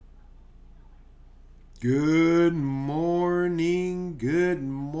Good morning, good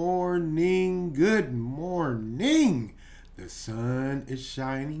morning, good morning. The sun is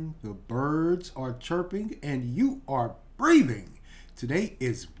shining, the birds are chirping, and you are breathing. Today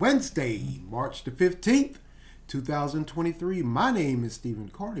is Wednesday, March the 15th, 2023. My name is Stephen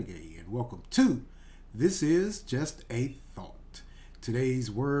Carnegie, and welcome to This Is Just a Thought. Today's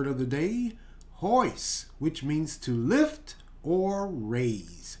word of the day, hoist, which means to lift or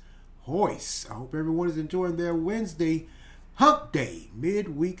raise. Hoist. I hope everyone is enjoying their Wednesday hump day.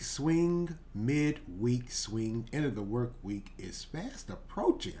 Midweek swing. End of the work week is fast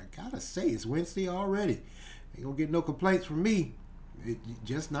approaching. I gotta say, it's Wednesday already. Ain't gonna get no complaints from me.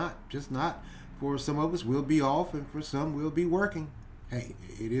 Just not. For some of us, we'll be off, and for some, we'll be working. Hey,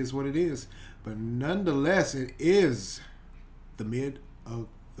 it is what it is. But nonetheless, it is the mid of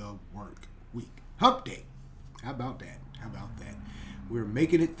the work week. Hump day. How about that? We're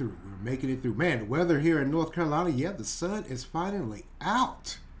making it through. Man, the weather here in North Carolina, yeah, the sun is finally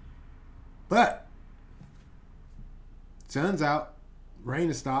out. But sun's out, rain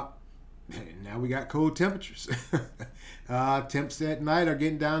has stopped, and now we got cold temperatures. Temps at night are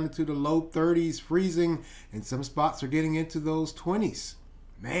getting down into the low 30s, freezing, and some spots are getting into those 20s.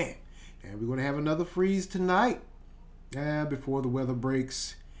 Man, and we're going to have another freeze tonight before the weather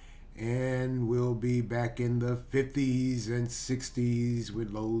breaks. And we'll be back in the 50s and 60s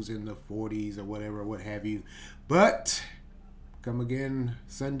with lows in the 40s or whatever, what have you. But come again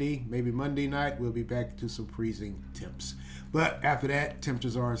Sunday, maybe Monday night, we'll be back to some freezing temps. But after that,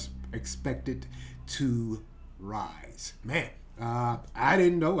 temperatures are expected to rise. Man, I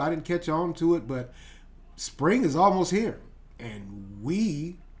didn't catch on to it, but spring is almost here. And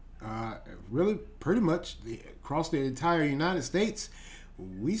we really pretty much across the entire United States,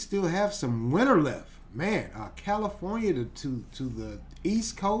 we still have some winter left. Man, California to the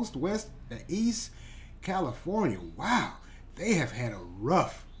East Coast, East California, wow, they have had a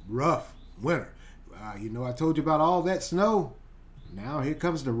rough winter. I told you about all that snow. Now here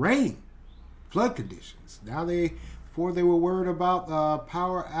comes the rain, flood conditions. Before they were worried about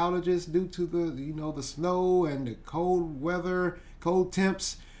power outages due to the snow and the cold weather, cold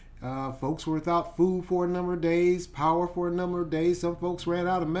temps. Folks were without food for a number of days, power for a number of days. Some folks ran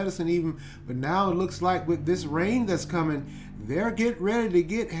out of medicine even. But now it looks like with this rain that's coming, they're getting ready to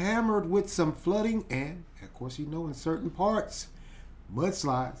get hammered with some flooding and, of course, in certain parts,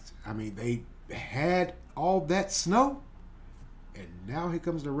 mudslides. I mean, they had all that snow, and now here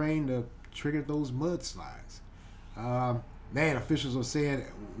comes the rain to trigger those mudslides. Man, officials are saying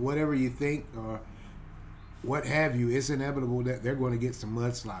whatever you think or what have you, it's inevitable that they're going to get some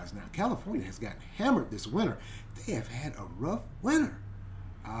mudslides. Now, California has gotten hammered this winter. They have had a rough winter.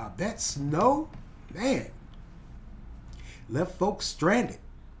 That snow, man, left folks stranded.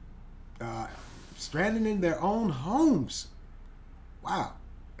 Stranded in their own homes. Wow.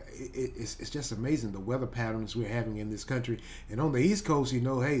 It's just amazing the weather patterns we're having in this country. And on the East Coast,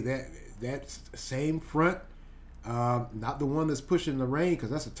 hey, that same front, not the one that's pushing the rain,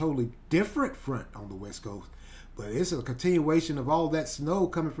 because that's a totally different front on the West Coast. But it's a continuation of all that snow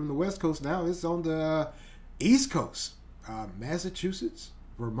coming from the West Coast. Now it's on the East Coast. Massachusetts,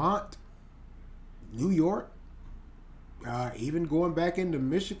 Vermont, New York, even going back into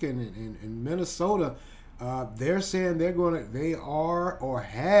Michigan and Minnesota. They're saying they are or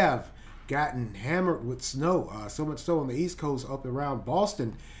have gotten hammered with snow. So much so on the East Coast up around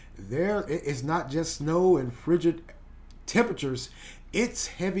Boston. There, it's not just snow and frigid temperatures. It's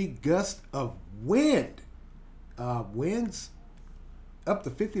heavy gusts of wind. Winds up to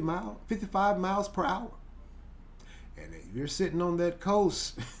 55 miles per hour. And if you're sitting on that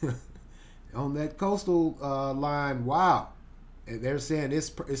coast, on that coastal line, wow. And they're saying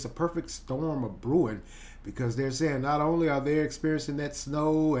it's a perfect storm of brewing, because they're saying not only are they experiencing that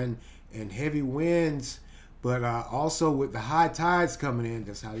snow and heavy winds, but also with the high tides coming in.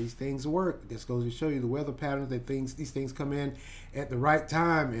 That's how these things work. This goes to show you the weather patterns. These things come in at the right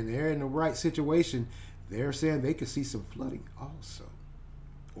time, and they're in the right situation. They're saying they could see some flooding also,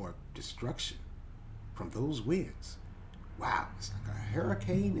 or destruction from those winds. Wow, it's like a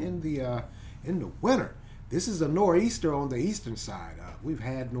hurricane in the winter. This is a nor'easter on the eastern side. We've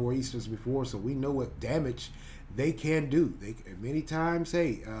had nor'easters before, so we know what damage they can do. Many times,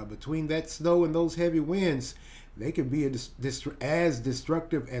 between that snow and those heavy winds, they can be as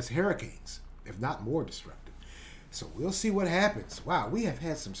destructive as hurricanes, if not more destructive. So we'll see what happens. Wow, we have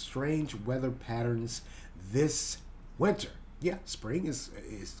had some strange weather patterns this winter. Yeah, spring is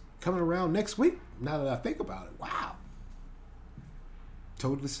coming around next week. Now that I think about it, wow,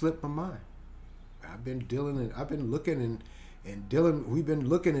 totally slipped my mind. I've been looking and dealing. We've been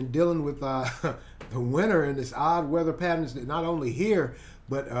looking and dealing with the winter and this odd weather patterns that not only here,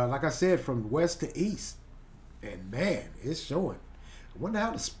 but like I said, from west to east. And man, it's showing. I wonder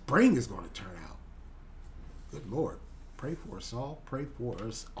how the spring is going to turn out. Good Lord. Pray for us all. Pray for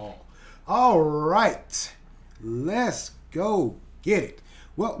us all. All right. Let's go get it.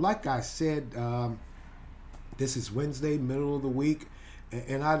 Well, like I said, this is Wednesday, middle of the week.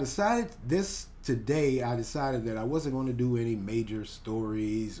 And I decided today I decided that I wasn't going to do any major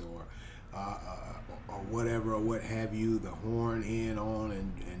stories or whatever or what have you, the horn in on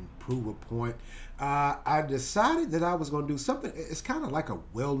and prove a point. I decided that I was going to do something. It's kind of like a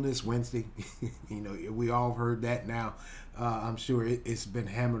wellness Wednesday. We all heard that now. I'm sure it's been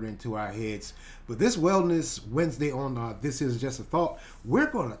hammered into our heads. But this Wellness Wednesday on This Is Just a Thought,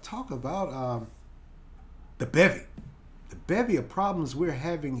 we're going to talk about the bevy of problems we're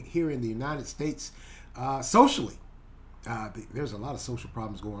having here in the United States socially. There's a lot of social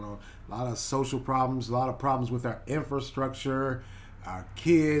problems going on. A lot of social problems, a lot of problems with our infrastructure, our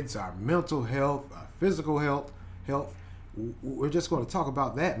kids, our mental health, our physical health. We're just going to talk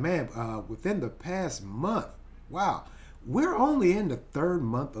about that, man. Within the past month, wow, we're only in the third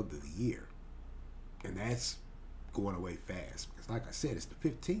month of the year, and that's going away fast because, like I said, it's the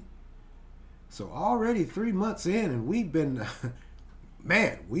 15th. So already 3 months in, and we've been,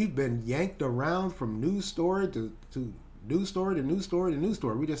 we've been yanked around from news story to news story to news story to news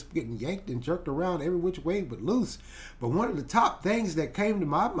story. We just getting yanked and jerked around every which way but loose. But one of the top things that came to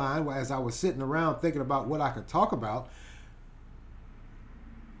my mind as I was sitting around thinking about what I could talk about,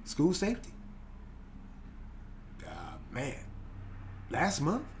 school safety. Last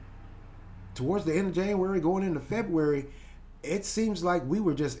month, towards the end of January, going into February, it seems like we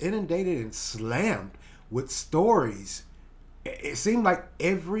were just inundated and slammed with stories. It seemed like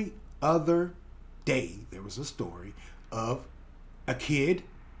every other day there was a story of a kid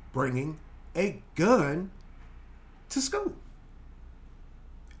bringing a gun to school.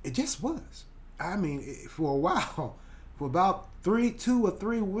 It just was. I mean, for a while, for about 2 or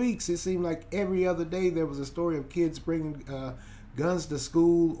 3 weeks, it seemed like every other day there was a story of kids bringing guns to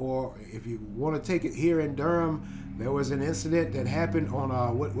school. Or if you want to take it here in Durham, there was an incident that happened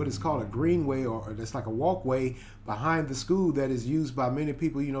on what is called a greenway, or that's like a walkway behind the school that is used by many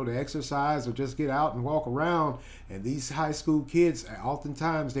people, to exercise or just get out and walk around. And these high school kids,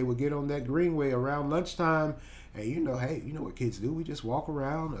 oftentimes they would get on that greenway around lunchtime. And hey, you know what kids do? We just walk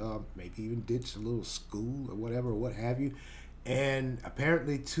around, maybe even ditch a little school or whatever, or what have you. And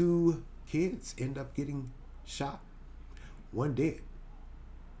apparently 2 kids end up getting shot. One dead.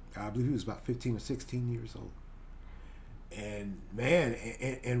 I believe he was about 15 or 16 years old. And man,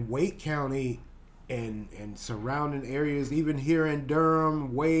 and Wake County and surrounding areas, even here in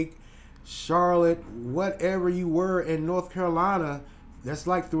Durham, Wake, Charlotte, whatever you were in North Carolina, that's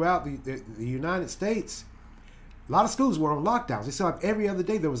like throughout the United States, a lot of schools were on lockdowns. It seemed like every other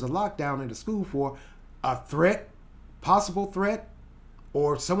day there was a lockdown in the school for a threat, possible threat,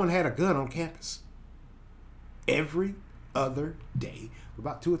 or someone had a gun on campus. Every other day, for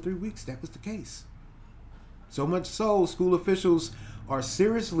about 2 or 3 weeks, that was the case. So much so, school officials are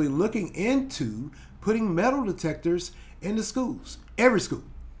seriously looking into putting metal detectors into schools, every school.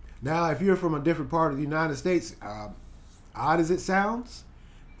 Now, if you're from a different part of the United States, odd as it sounds,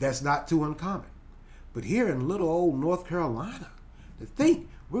 that's not too uncommon. But here in little old North Carolina, to think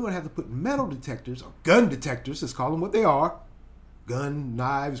we're going to have to put metal detectors, or gun detectors, let's call them what they are, gun,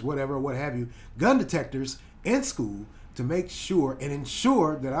 knives, whatever, what have you, gun detectors in school to make sure and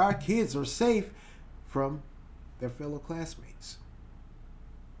ensure that our kids are safe from their fellow classmates.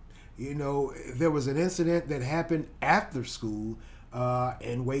 There was an incident that happened after school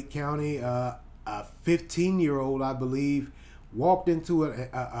in Wake County. A 15-year-old, I believe, walked into an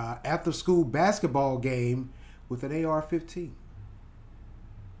after-school basketball game with an AR-15.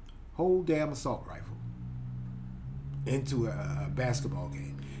 Whole damn assault rifle into a basketball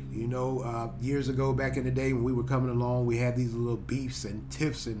game. Years ago, back in the day when we were coming along, we had these little beefs and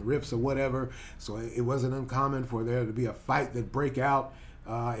tiffs and riffs or whatever. So it wasn't uncommon for there to be a fight that break out.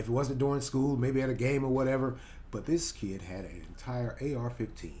 If it wasn't during school, maybe at a game or whatever. But this kid had an entire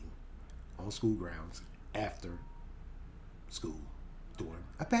AR-15 on school grounds after school during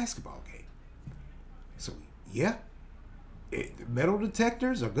a basketball game. So, yeah, metal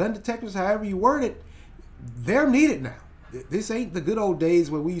detectors or gun detectors, however you word it, they're needed now. This ain't the good old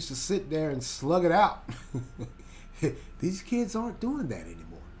days where we used to sit there and slug it out. These kids aren't doing that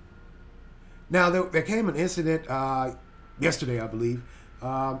anymore. Now, there came an incident yesterday, I believe.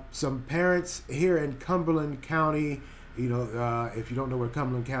 Some parents here in Cumberland County, if you don't know where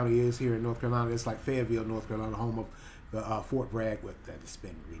Cumberland County is here in North Carolina, it's like Fayetteville, North Carolina, home of the Fort Bragg, that has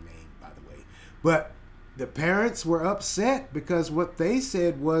been renamed, by the way. But the parents were upset because what they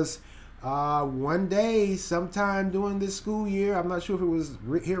said was one day, sometime during this school year, I'm not sure if it was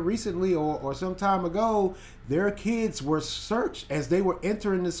here recently or some time ago, their kids were searched as they were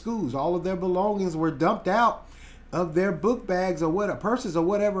entering the schools. All of their belongings were dumped out of their book bags or purses or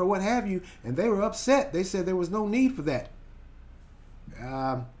whatever or what have you, and they were upset. They said there was no need for that.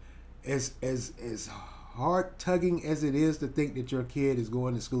 As hard tugging as it is to think that your kid is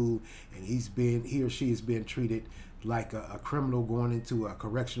going to school and he or she is being treated like a criminal going into a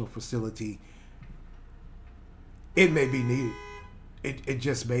correctional facility, it may be needed. It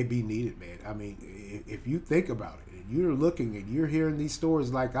just may be needed, man. I mean, if you think about it, and you're looking and you're hearing these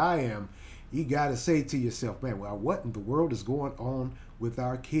stories like I am, you got to say to yourself, man, well, what in the world is going on with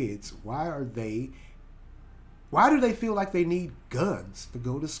our kids? Why do they feel like they need guns to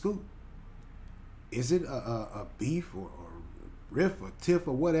go to school? Is it a beef or riff or tiff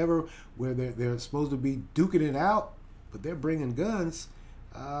or whatever where they're supposed to be duking it out, but they're bringing guns?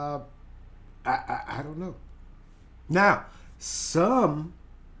 I don't know. Now, some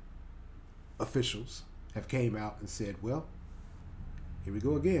officials have came out and said, well, here we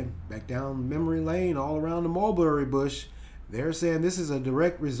go again, back down memory lane, all around the mulberry bush. They're saying this is a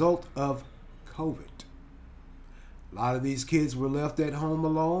direct result of COVID. A lot of these kids were left at home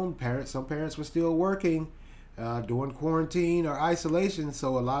alone. Some parents were still working during quarantine or isolation.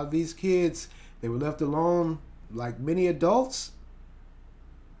 So a lot of these kids, they were left alone, like many adults,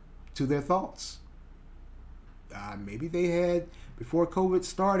 to their thoughts. Maybe they had, before COVID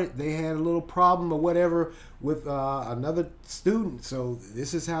started, they had a little problem or whatever with another student. So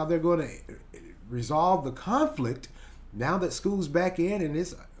this is how they're going to resolve the conflict now that school's back in and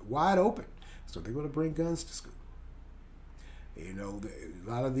it's wide open. So they're going to bring guns to school. You know, a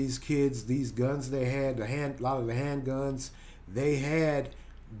lot of these kids, these guns they had, a lot of the handguns they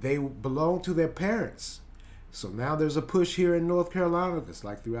belonged to their parents. So now there's a push here in North Carolina, just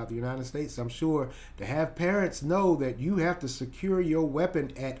like throughout the United States, I'm sure, to have parents know that you have to secure your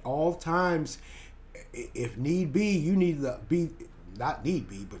weapon at all times. If need be, you need to be, not need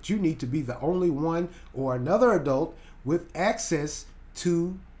be, but you need to be the only one or another adult with access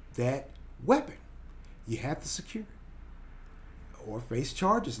to that weapon. You have to secure it or face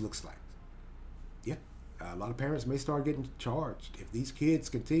charges, looks like. Yeah. A lot of parents may start getting charged if these kids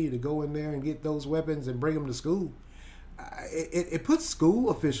continue to go in there and get those weapons and bring them to school. It puts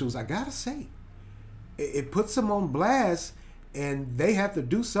school officials, I gotta say, it puts them on blast, and they have to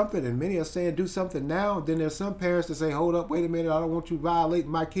do something. And many are saying do something now. Then there's some parents that say, "Hold up, wait a minute, I don't want you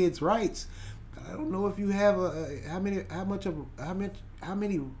violating my kids' rights." I don't know if you have how much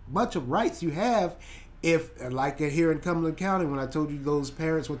of rights you have. If, like here in Cumberland County, when I told you those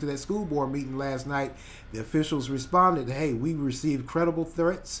parents went to that school board meeting last night, the officials responded, hey, we received credible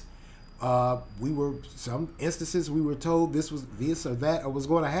threats. Some instances we were told this or that or was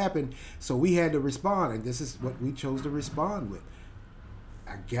going to happen, so we had to respond, and this is what we chose to respond with.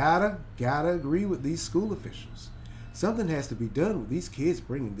 I gotta agree with these school officials. Something has to be done with these kids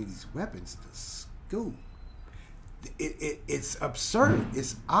bringing these weapons to school. It's absurd.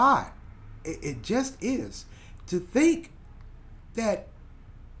 It's odd. It just is to think that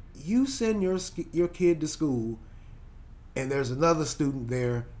you send your kid to school and there's another student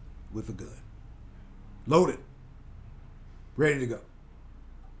there with a gun, loaded, ready to go,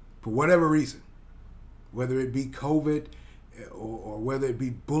 for whatever reason, whether it be COVID or whether it be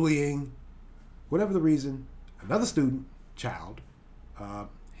bullying, whatever the reason, another child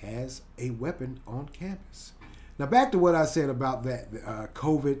has a weapon on campus. Now back to what I said about that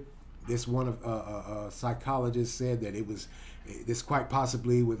COVID. This one of psychologists said that this quite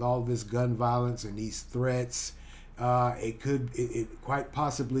possibly with all this gun violence and these threats, it quite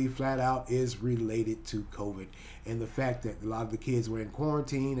possibly flat out is related to COVID and the fact that a lot of the kids were in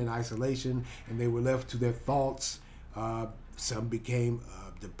quarantine and isolation and they were left to their thoughts. Some became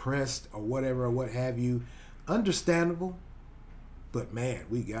depressed or whatever or what have you. Understandable, but man,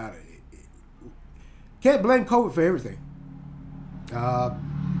 we got it. Can't blame COVID for everything.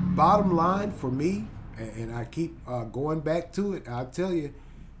 Bottom line for me, and I keep going back to it, I'll tell you,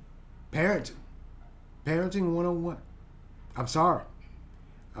 parenting 101. I'm sorry.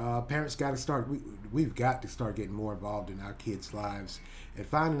 Parents got to start, we've got to start getting more involved in our kids' lives and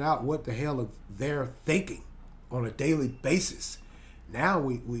finding out what the hell they're thinking on a daily basis. Now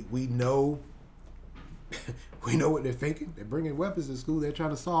we know we know what they're thinking. They're bringing weapons to school. They're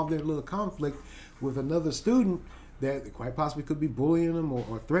trying to solve their little conflict with another student that quite possibly could be bullying them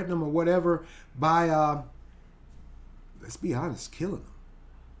or threatening them or whatever by, let's be honest, killing them.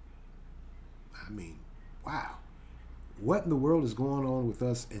 I mean, wow. what in the world is going on with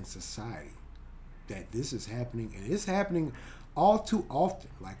us in society that this is happening, and it's happening all too often.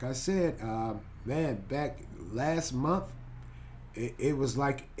 Like I said, man, back last month, it was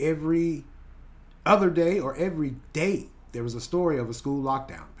like every other day or every day there was a story of a school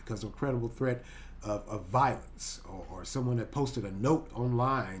lockdown because of a credible threat of violence, or someone that posted a note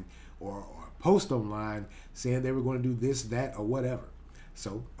online or a post online saying they were going to do this, that, or whatever.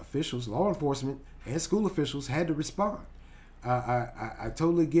 So officials, law enforcement, and school officials had to respond. I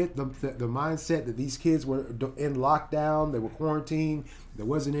totally get the mindset that these kids were in lockdown, they were quarantined, there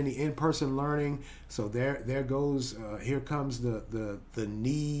wasn't any in-person learning, so there goes, here comes the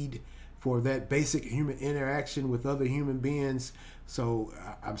need for that basic human interaction with other human beings. So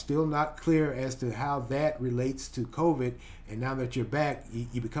I'm still not clear as to how that relates to COVID, and now that you're back,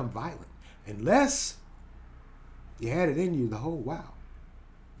 you become violent. Unless you had it in you the whole while.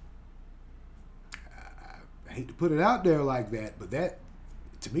 I hate to put it out there like that, but that,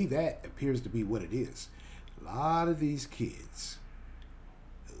 to me, that appears to be what it is. A lot of these kids,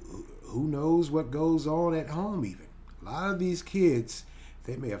 who knows what goes on at home even. A lot of these kids,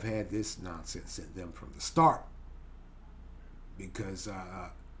 they may have had this nonsense in them from the start. Because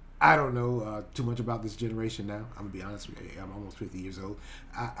I don't know too much about this generation now. I'm going to be honest with you. I'm almost 50 years old.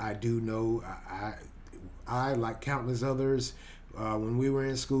 I do know, I like countless others, when we were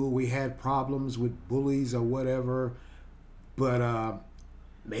in school, we had problems with bullies or whatever. But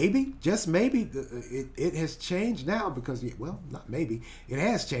maybe, just maybe, it has changed now because, well, not maybe. It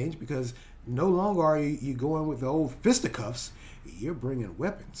has changed because no longer are you going with the old fisticuffs. You're bringing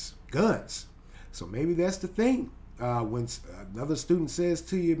weapons, guns. So maybe that's the thing. When another student says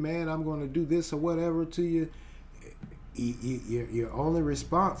to you, man, I'm going to do this or whatever to you, your only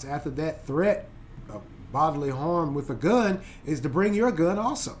response after that threat of bodily harm with a gun is to bring your gun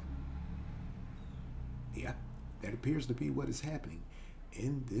also. Yeah, that appears to be what is happening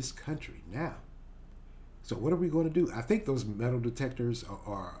in this country now. So what are we going to do? I think those metal detectors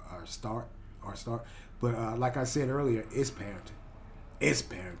are start. But like I said earlier, it's parenting. It's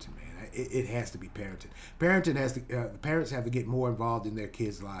parenting, man. It has to be parenting. Parenting has to. The parents have to get more involved in their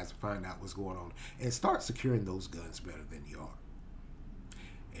kids' lives to find out what's going on and start securing those guns better than you are.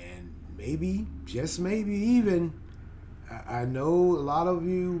 And maybe, just maybe, even I know a lot of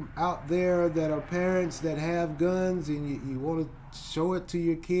you out there that are parents that have guns, and you want to show it to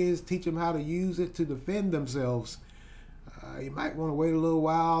your kids, teach them how to use it to defend themselves. You might want to wait a little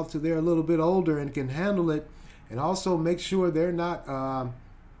while till they're a little bit older and can handle it, and also make sure they're not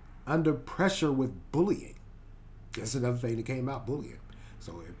under pressure with bullying. That's another thing that came out, bullying.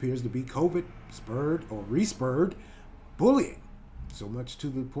 So it appears to be COVID spurred or respurred bullying. So much to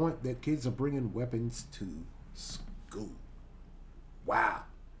the point that kids are bringing weapons to school. Wow.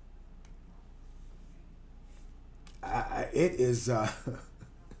 It is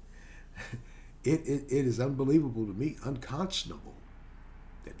it is unbelievable to me, unconscionable,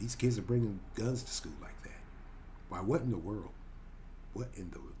 that these kids are bringing guns to school like that. Why, what in the world? What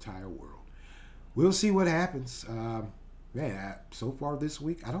in the entire world? We'll see what happens. So far this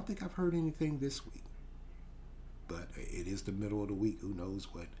week, I don't think I've heard anything this week. But it is the middle of the week. Who knows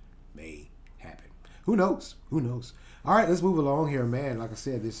what may happen? Who knows? Who knows? All right, let's move along here, man. Like I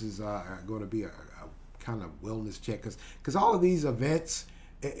said, this is going to be a kind of wellness check. Because all of these events,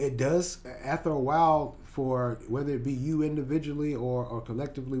 it does, after a while, for whether it be you individually or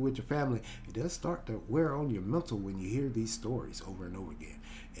collectively with your family, it does start to wear on your mental when you hear these stories over and over again.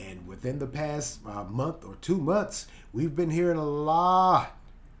 And within the past month or 2 months, we've been hearing a lot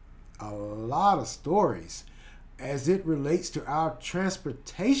of stories as it relates to our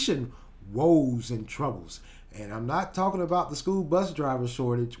transportation woes and troubles. And I'm not talking about the school bus driver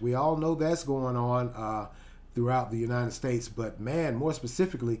shortage. We all know that's going on throughout the United States. But man, more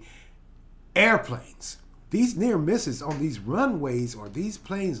specifically, airplanes. These near misses on these runways, or these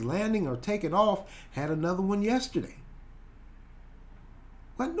planes landing or taking off, had another one yesterday.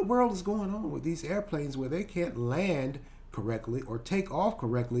 What in the world is going on with these airplanes where they can't land correctly or take off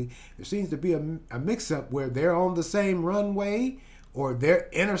correctly? There seems to be a mix-up where they're on the same runway or they're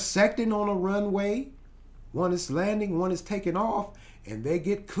intersecting on a runway. One is landing, one is taking off, and they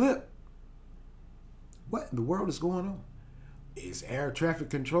get clipped. What in the world is going on? Is air traffic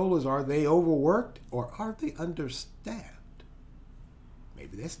controllers, are they overworked or are they understaffed?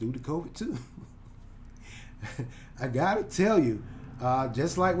 Maybe that's due to COVID too. I gotta tell you,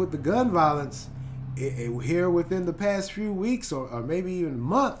 just like with the gun violence, here within the past few weeks or maybe even a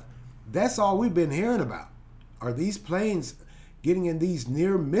month, that's all we've been hearing about. Are these planes getting in these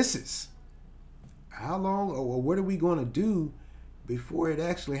near misses? How long or what are we going to do before it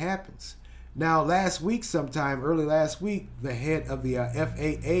actually happens? Now, early last week, the head of the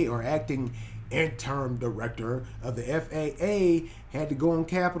FAA, or acting interim director of the FAA, had to go on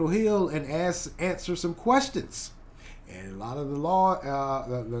Capitol Hill and answer some questions. And a lot of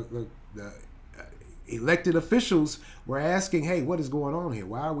the elected officials were asking, hey, what is going on here?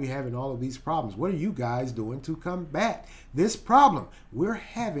 Why are we having all of these problems? What are you guys doing to combat this problem we're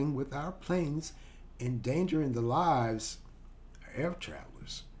having with our planes endangering the lives of air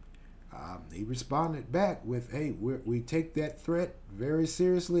travelers? He responded back with, hey, we take that threat very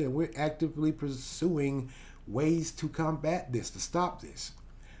seriously, and we're actively pursuing ways to combat this, to stop this.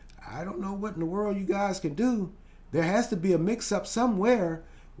 I don't know what in the world you guys can do. There has to be a mix-up somewhere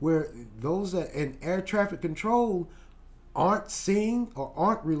where those in air traffic control aren't seeing or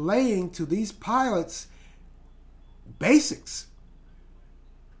aren't relaying to these pilots basics.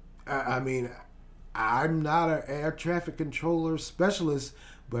 I mean, I'm not an air traffic controller specialist,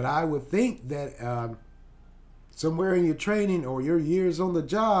 but I would think that somewhere in your training or your years on the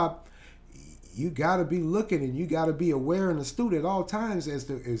job, you got to be looking and you got to be aware and astute at all times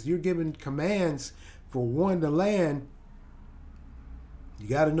as you're giving commands for one to land. You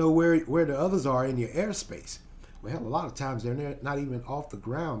got to know where the others are in your airspace. Well, hell, a lot of times they're not even off the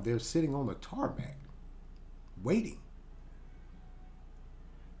ground. They're sitting on the tarmac, waiting.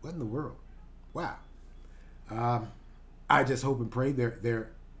 What in the world? Wow. I just hope and pray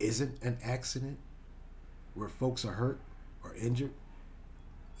there isn't an accident where folks are hurt or injured.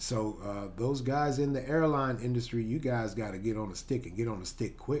 So those guys in the airline industry, you guys got to get on the stick and get on the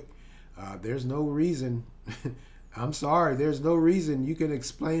stick quick. There's no reason, I'm sorry, there's no reason you can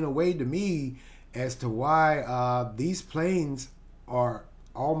explain away to me as to why these planes are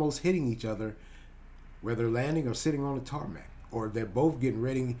almost hitting each other, whether landing or sitting on the tarmac, or they're both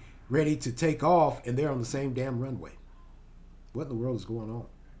getting ready to take off and they're on the same damn runway. What in the world is going on?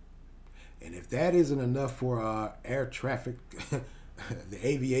 And if that isn't enough for air traffic, the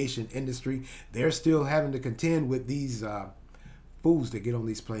aviation industry, they're still having to contend with these fools that get on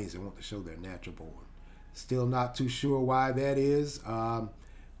these planes and want to show their natural born. Still not too sure why that is.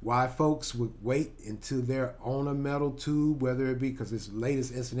 Why folks would wait until they're on a metal tube, whether it be because this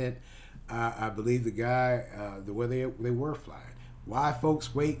latest incident, I believe the guy, the way they were flying. Why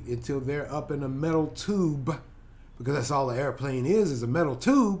folks wait until they're up in a metal tube, because that's all the airplane is a metal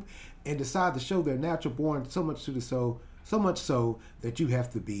tube, and decide to show their natural born so much so that you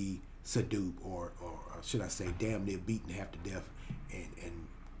have to be subdued or should I say damn near beaten half to death and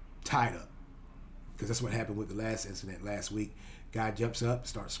tied up. Because that's what happened with the last incident last week. Guy jumps up,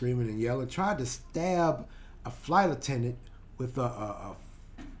 starts screaming and yelling, tried to stab a flight attendant with a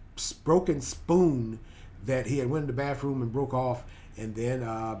broken spoon that he had went in the bathroom and broke off, and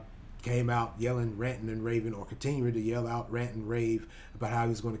then came out yelling, ranting and raving, or continuing to yell out, rant and rave about how he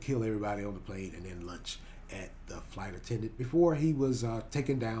was going to kill everybody on the plane and then lunch at the flight attendant before he was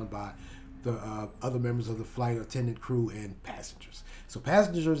taken down by the other members of the flight attendant crew and passengers. So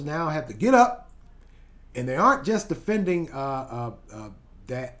passengers now have to get up, and they aren't just defending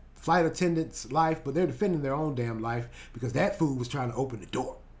that flight attendant's life, but they're defending their own damn life because that fool was trying to open the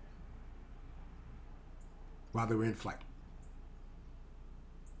door while they were in flight.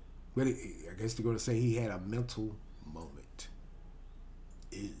 But I guess they're going to say he had a mental moment.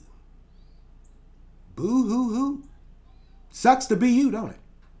 Ew. Boo-hoo-hoo. Sucks to be you, don't it?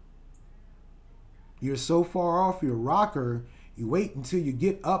 You're so far off your rocker, you wait until you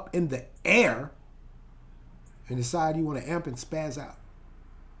get up in the air and decide you want to amp and spaz out.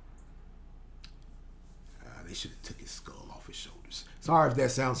 They should have took his skull off his shoulders. Sorry if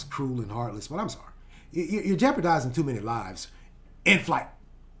that sounds cruel and heartless, but I'm sorry. You're jeopardizing too many lives in flight,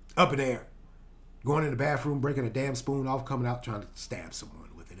 up in the air, going in the bathroom, breaking a damn spoon off, coming out trying to stab someone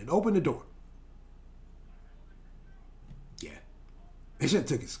with it, and open the door. Yeah, they should have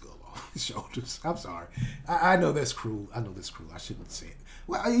took his skull off his shoulders. I'm sorry. I know that's cruel. I shouldn't say it.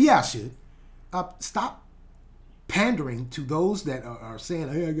 Well, yeah, I should. Stop pandering to those that are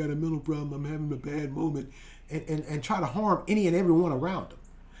saying, hey, I got a mental problem, I'm having a bad moment, and try to harm any and everyone around them.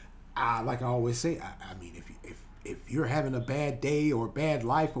 Like I always say, I mean, if you're having a bad day or bad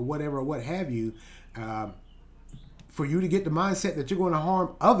life or whatever, or what have you, for you to get the mindset that you're going to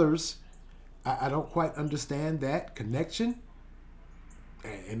harm others, I don't quite understand that connection.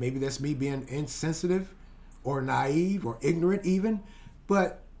 And maybe that's me being insensitive or naive or ignorant even.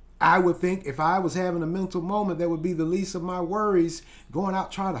 But I would think if I was having a mental moment, that would be the least of my worries, going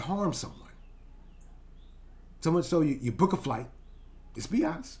out trying to harm someone. So much so you book a flight. Let's be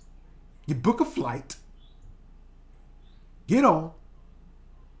honest. You book a flight, get on,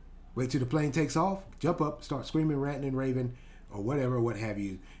 wait till the plane takes off, jump up, start screaming, ranting, and raving, or whatever, what have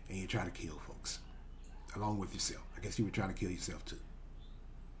you, and you try to kill folks along with yourself. I guess you were trying to kill yourself too.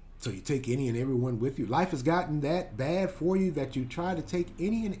 So you take any and everyone with you. Life has gotten that bad for you that you try to take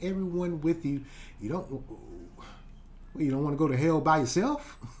any and everyone with you. You don't want to go to hell by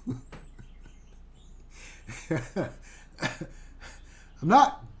yourself? I'm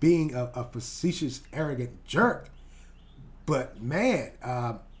not being a facetious, arrogant jerk, but man,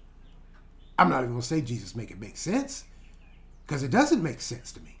 I'm not even going to say Jesus make it make sense, because it doesn't make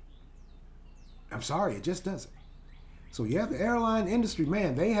sense to me. I'm sorry, it just doesn't. So yeah, the airline industry,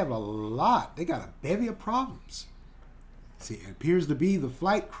 man, they have they got a bevy of problems. See, it appears to be the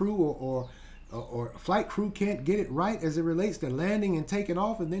flight crew or flight crew can't get it right as it relates to landing and taking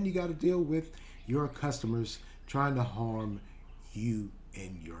off, and then you got to deal with your customers trying to harm you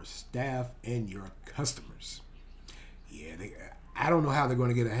and your staff and your customers. Yeah, I don't know how they're going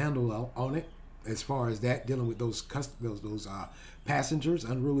to get a handle on it as far as that, dealing with those passengers,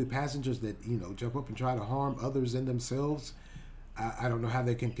 unruly passengers that, jump up and try to harm others and themselves. I don't know how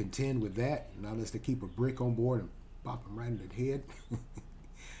they can contend with that, not unless they keep a brick on board and pop them right in the head.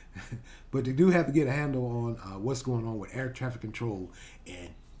 But they do have to get a handle on what's going on with air traffic control and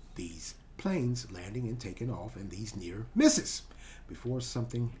these planes landing and taking off and these near misses before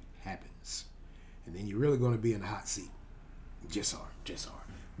something happens. And then you're really going to be in the hot seat. Just are.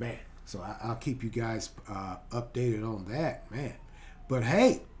 Man, so I'll keep you guys updated on that, man. But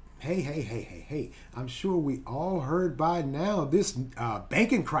hey, I'm sure we all heard by now this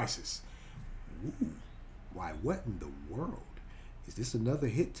banking crisis. Ooh, why, what in the world? Is this another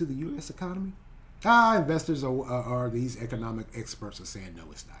hit to the U.S. economy? Investors are these economic experts are saying no,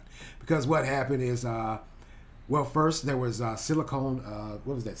 it's not. Because what happened is, first there was Silicon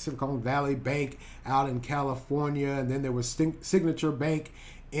Valley Bank out in California, and then there was Signature Bank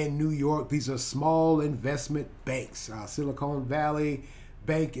in New York. These are small investment banks. Silicon Valley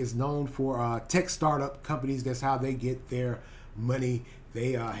Bank is known for tech startup companies. That's how they get their money.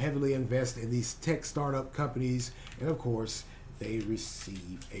 They heavily invest in these tech startup companies, and of course, they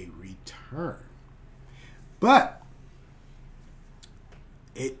receive a return. But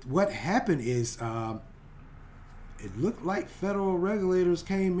what happened is it looked like federal regulators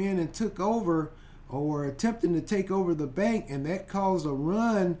came in and took over, or were attempting to take over the bank, and that caused a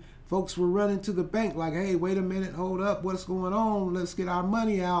run. Folks were running to the bank like, hey, wait a minute, hold up, what's going on? Let's get our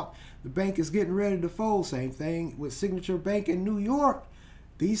money out. The bank is getting ready to fold. Same thing with Signature Bank in New York.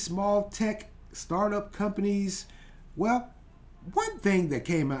 These small tech startup companies, well, one thing that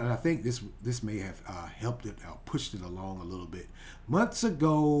came out, and I think this may have helped it, pushed it along a little bit. Months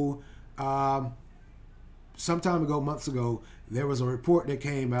ago, there was a report that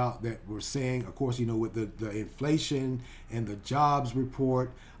came out that were saying, of course, with the inflation and the jobs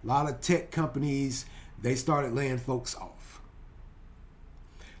report, a lot of tech companies, they started laying folks off.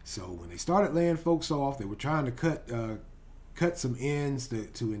 So when they started laying folks off, they were trying to cut some ends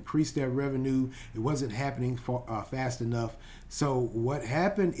to increase their revenue. It wasn't happening fast enough. So what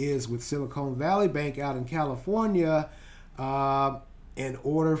happened is with Silicon Valley Bank out in California, in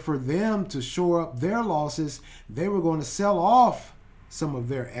order for them to shore up their losses, they were going to sell off some of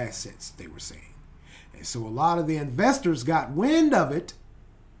their assets, they were saying. And so a lot of the investors got wind of it,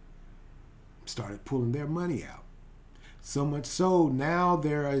 started pulling their money out. So much so, now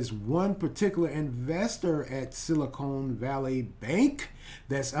there is one particular investor at Silicon Valley Bank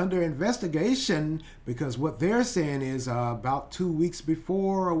that's under investigation, because what they're saying is about 2 weeks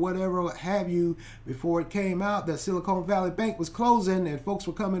before or whatever have you, before it came out that Silicon Valley Bank was closing and folks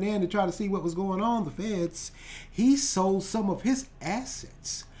were coming in to try to see what was going on, the feds, he sold some of his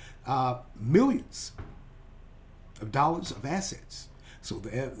assets, millions of dollars of assets. So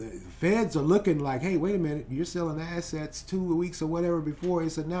the feds are looking like, hey, wait a minute, you're selling assets 2 weeks or whatever before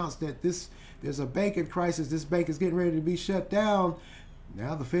it's announced that there's a banking crisis, this bank is getting ready to be shut down.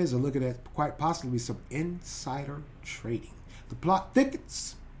 Now the feds are looking at quite possibly some insider trading. The plot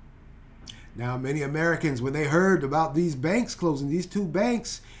thickens. Now many Americans, when they heard about these banks closing, these two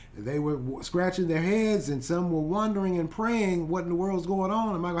banks, they were scratching their heads, and some were wondering and praying, what in the world's going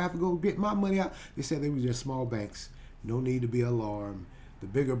on? Am I going to have to go get my money out? They said they were just small banks. No need to be alarmed. The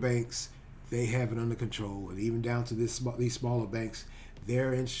bigger banks, they have it under control. And even down to these smaller banks,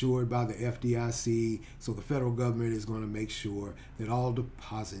 they're insured by the FDIC. So the federal government is going to make sure that all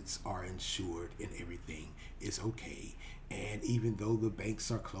deposits are insured and everything is okay. And even though the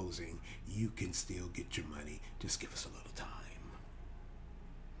banks are closing, you can still get your money. Just give us a little time.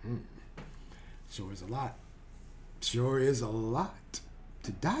 Sure is a lot. Sure is a lot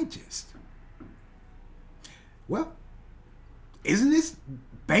to digest. Well, isn't this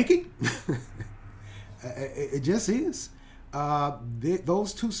banking? It just is.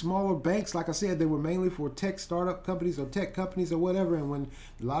 Those two smaller banks, like I said, they were mainly for tech startup companies or tech companies or whatever. And when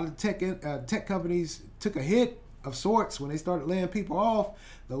a lot of tech companies took a hit of sorts, when they started laying people off,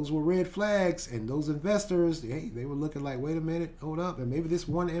 those were red flags. And those investors, they were looking like, wait a minute, hold up. And maybe this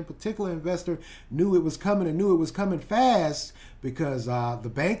one in particular investor knew it was coming and knew it was coming fast, because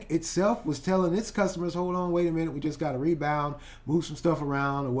the bank itself was telling its customers, hold on, wait a minute, we just got to rebound, move some stuff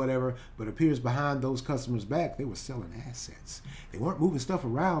around or whatever. But it appears behind those customers' back, they were selling assets. They weren't moving stuff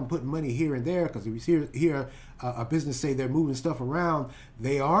around, putting money here and there, because if you hear a business say they're moving stuff around,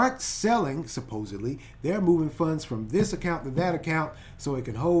 they aren't selling, supposedly. They're moving funds from this account to that account so it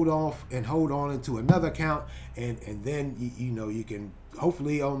can hold off and hold on into another account. And then, you can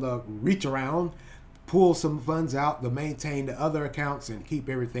hopefully on the reach around, pull some funds out to maintain the other accounts and keep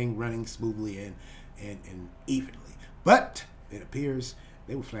everything running smoothly and evenly. But it appears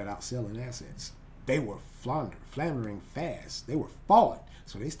they were flat out selling assets. They were floundering fast. They were falling.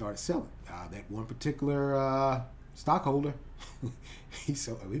 So they started selling. That one particular stockholder, he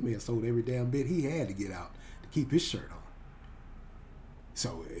may have sold every damn bit he had to get out to keep his shirt on.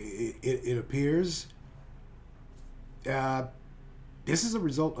 So it appears this is a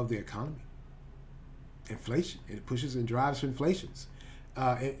result of the economy. Inflation. It pushes and drives inflations.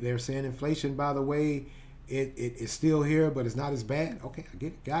 They're saying inflation, by the way, it is still here, but it's not as bad. Okay, I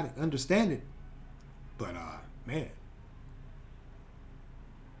get it, got it, understand it. But man,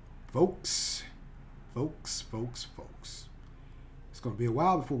 folks, it's going to be a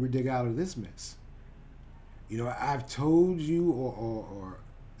while before we dig out of this mess. I've told you or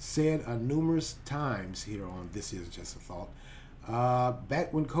said numerous times here on This Is Just a Thought.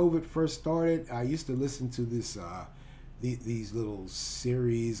 Back when COVID first started, I used to listen to this these little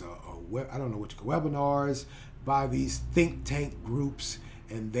series or I don't know which webinars by these think tank groups,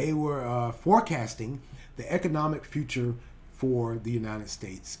 and they were forecasting the economic future for the United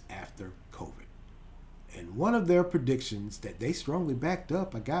States after COVID. And one of their predictions that they strongly backed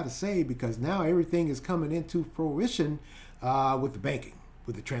up, I gotta say, because now everything is coming into fruition with the banking,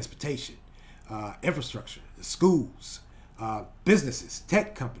 with the transportation, infrastructure, the schools, businesses,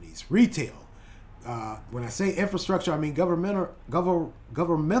 tech companies, retail. When I say infrastructure, I mean governmental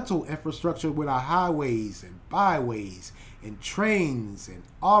infrastructure with our highways and byways and trains and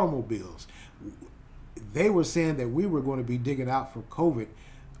automobiles. They were saying that we were going to be digging out for COVID.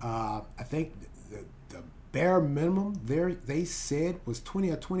 I think the bare minimum there, they said, was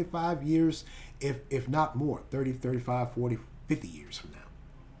 20 or 25 years, if not more, 30, 35, 40, 50 years from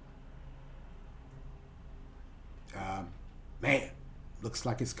now. Man, looks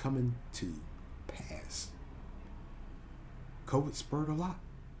like it's coming to pass. COVID spurred a lot.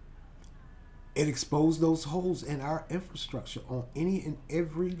 It exposed those holes in our infrastructure on any and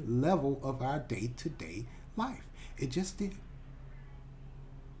every level of our day-to-day life. It just did.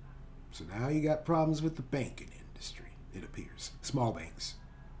 So now you got problems with the banking industry, it appears. Small banks.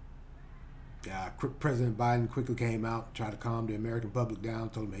 President Biden quickly came out, tried to calm the American public down,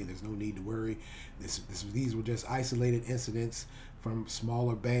 told them, hey, there's no need to worry. These were just isolated incidents from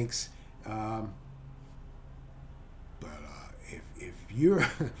smaller banks. If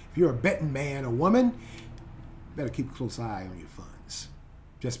you're a betting man or woman, better keep a close eye on your funds.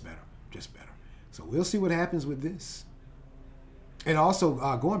 Just better. So we'll see what happens with this. And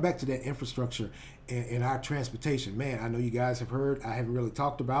also, going back to that infrastructure and our transportation, man, I know you guys have heard, I haven't really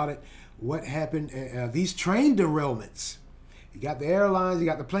talked about it. What happened, these train derailments. You got the airlines, you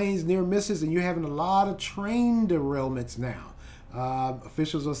got the planes near misses, and you're having a lot of train derailments now.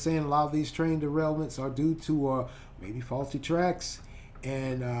 Officials are saying a lot of these train derailments are due to maybe faulty tracks.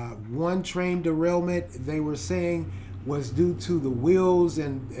 And one train derailment, they were saying, was due to the wheels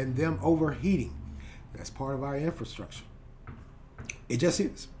and them overheating. That's part of our infrastructure. It just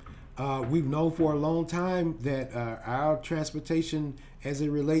is. We've known for a long time that our transportation, as it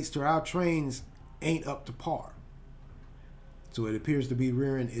relates to our trains, ain't up to par. So it appears to be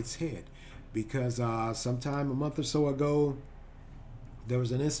rearing its head, because sometime a month or so ago, there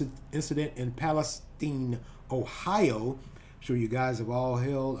was an incident in Palestine, Ohio. I'm sure you guys have all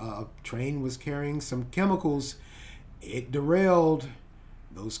held. A train was carrying some chemicals. It derailed.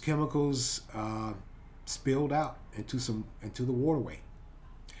 Those chemicals spilled out into the waterway.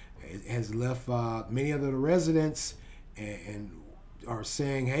 It has left many of the residents and are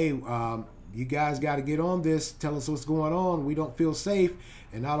saying, hey, you guys got to get on this. Tell us what's going on. We don't feel safe.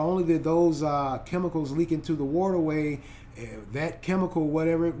 And not only did those chemicals leak into the waterway, that chemical,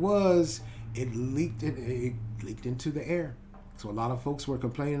 whatever it was, it leaked into the air. So a lot of folks were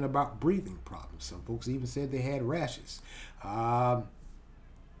complaining about breathing problems. Some folks even said they had rashes.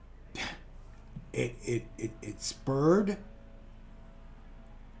 It spurred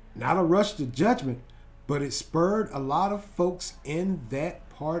not a rush to judgment, but it spurred a lot of folks in that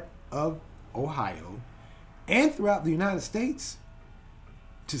part of Ohio and throughout the United States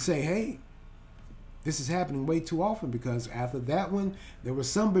to say, hey, this is happening way too often, because after that one, there was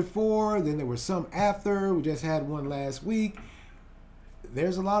some before, then there was some after. We just had one last week.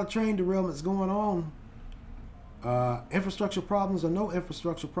 There's a lot of train derailments going on. Infrastructure problems or no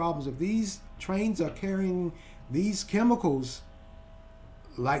infrastructure problems, if these trains are carrying these chemicals,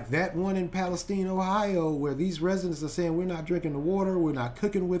 like that one in Palestine, Ohio, where these residents are saying we're not drinking the water, we're not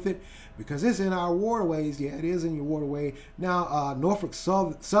cooking with it because it's in our waterways. Yeah, it is in your waterway. Now, Norfolk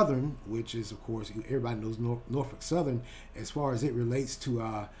Southern, which is, of course, everybody knows Norfolk Southern as far as it relates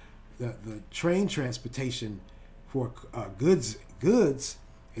to the train transportation for goods,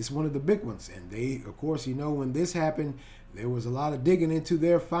 is one of the big ones. And they, of course, when this happened, there was a lot of digging into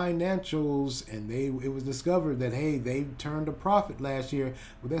their financials, and it was discovered that, hey, they turned a profit last year.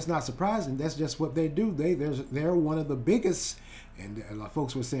 Well, that's not surprising. That's just what they do. They're one of the biggest, and a lot of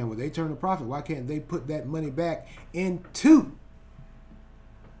folks were saying, well, they turned a profit. Why can't they put that money back into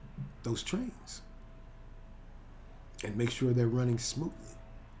those trains and make sure they're running smoothly?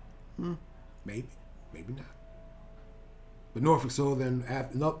 Maybe not. But Norfolk Southern,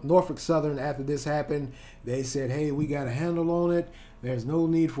 after this happened, they said, hey, we got a handle on it. There's no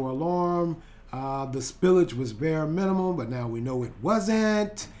need for alarm. The spillage was bare minimum, but now we know it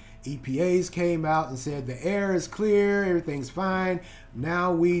wasn't. EPA's came out and said the air is clear, everything's fine.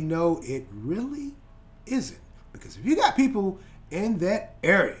 Now we know it really isn't. Because if you got people in that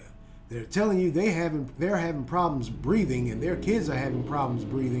area that are telling you they're having problems breathing, and their kids are having problems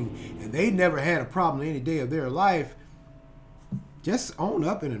breathing, and they never had a problem any day of their life, just own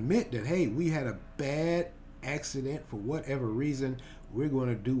up and admit that, hey, we had a bad accident for whatever reason. We're going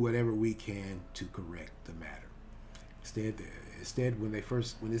to do whatever we can to correct the matter. Instead, when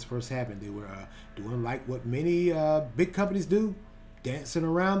this first happened, they were doing like what many big companies do, dancing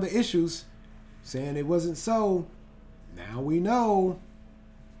around the issues, saying it wasn't so. Now we know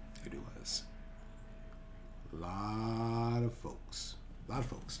it was. A lot of folks.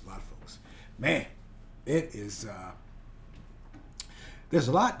 Man, it is... There's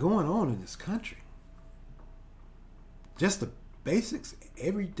a lot going on in this country. Just the basics,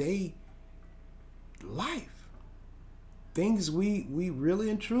 everyday life. Things we really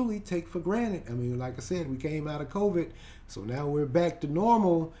and truly take for granted. I mean, like I said, we came out of COVID, so now we're back to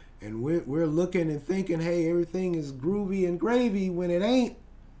normal, and we're looking and thinking, hey, everything is groovy and gravy, when it ain't.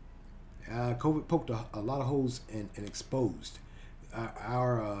 COVID poked a lot of holes and exposed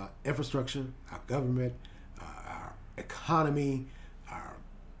our infrastructure, our government, our economy, our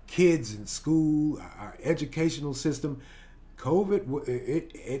kids in school, our educational system. COVID,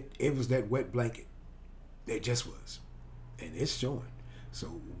 it was that wet blanket. It just was. And it's showing.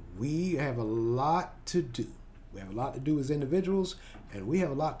 So we have a lot to do. We have a lot to do as individuals, and we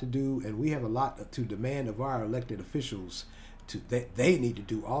have a lot to do, and we have a lot to demand of our elected officials that they need to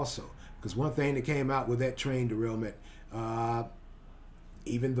do also. Because one thing that came out with that train derailment,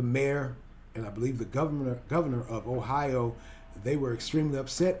 even the mayor and I believe the governor of Ohio, they were extremely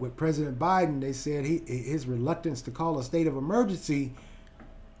upset with President Biden. They said his reluctance to call a state of emergency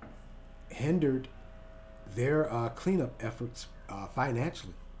hindered their cleanup efforts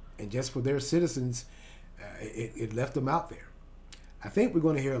financially. And just for their citizens, it left them out there. I think we're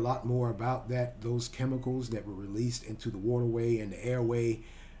going to hear a lot more about those chemicals that were released into the waterway and the airway.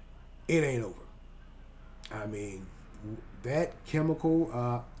 It ain't over. I mean, that chemical,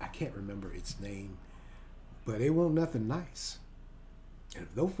 I can't remember its name, but it won't nothing nice. And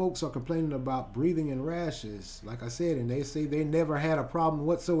if those folks are complaining about breathing and rashes, like I said, and they say they never had a problem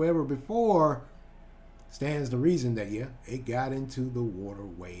whatsoever before, stands to reason that, yeah, it got into the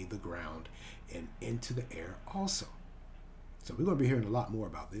waterway, the ground, and into the air also. So we're going to be hearing a lot more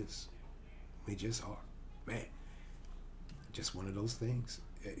about this. We just are. Man, just one of those things.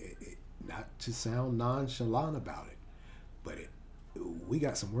 Not to sound nonchalant about it, but we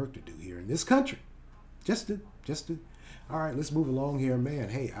got some work to do here in this country. Just do. All right, let's move along here. Man,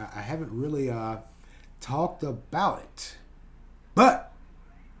 hey, I haven't really talked about it, but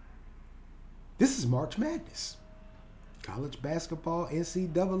this is March Madness. College basketball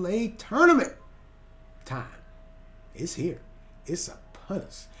NCAA tournament time. It's here. It's upon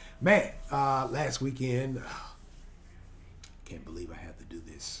us. Man, last weekend, can't believe I have to do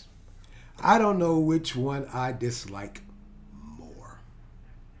this. I don't know which one I dislike more.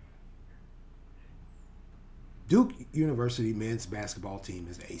 Duke University men's basketball team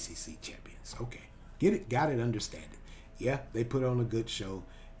is the ACC champions. Okay, get it, got it, understand it. Yeah, they put on a good show.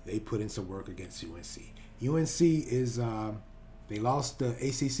 They put in some work against UNC. UNC is They lost the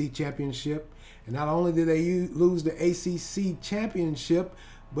ACC championship. And not only did they lose the ACC championship,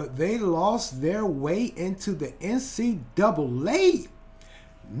 but they lost their way into the NCAA.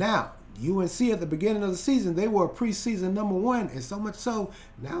 Now, UNC at the beginning of the season, they were a preseason number one, and so much so,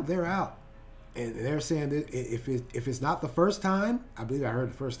 now they're out. And they're saying that if it's not the first time, I believe I heard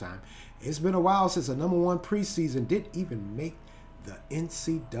the first time, it's been a while since a number one preseason didn't even make the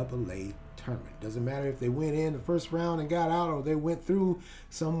NCAA tournament. Doesn't matter if they went in the first round and got out, or they went through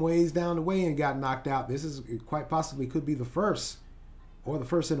some ways down the way and got knocked out. This is quite possibly could be the first, or the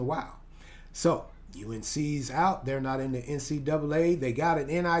first in a while. So UNC's out. They're not in the NCAA. They got an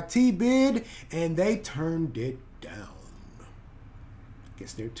NIT bid, and they turned it down. I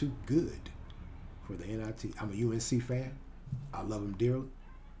guess they're too good for the NIT. I'm a UNC fan. I love them dearly.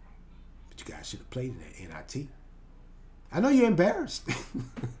 But you guys should have played in that NIT. I know you're embarrassed.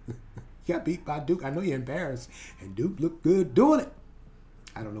 You got beat by Duke. I know you're embarrassed. And Duke looked good doing it.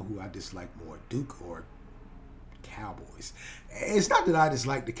 I don't know who I dislike more, Duke or Cowboys. It's not that I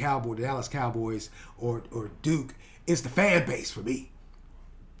dislike the Dallas Cowboys or Duke. It's the fan base for me.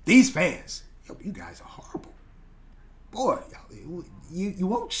 These fans, you guys are horrible. Boy, you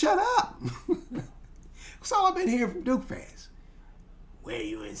won't shut up. That's all I've been hearing from Duke fans. Where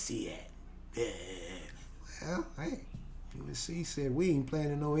UNC at? Well, hey, UNC said we ain't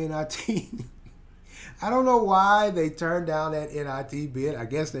planning no NIT. I don't know why they turned down that NIT bid. I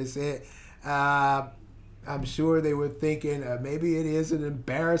guess they said, I'm sure they were thinking maybe it is an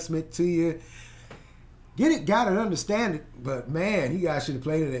embarrassment to you. Get it, got it, understand it. But, man, you guys should have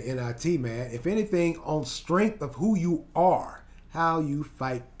played in the NIT, man. If anything, on strength of who you are, how you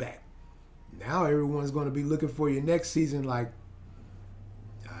fight back. Now everyone's going to be looking for you next season like,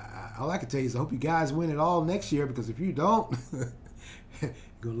 all I can tell you is I hope you guys win it all next year, because if you don't, you're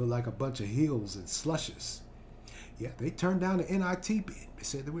going to look like a bunch of heels and slushes. Yeah, they turned down the NIT bid. They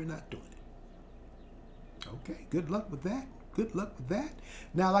said that we're not doing it. Okay, good luck with that. Good luck with that.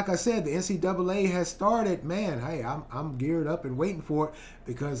 Now, like I said, the NCAA has started. Man, hey, I'm geared up and waiting for it,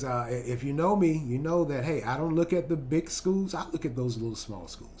 because if you know me, you know that, hey, I don't look at the big schools. I look at those little small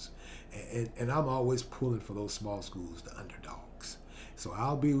schools. And I'm always pulling for those small schools, the underdogs. So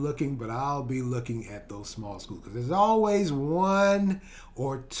I'll be looking at those small schools, because there's always one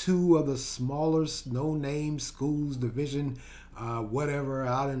or two of the smaller, no-name schools, division, whatever,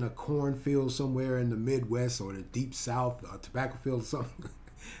 out in a cornfield somewhere in the Midwest or the Deep South, tobacco field or something,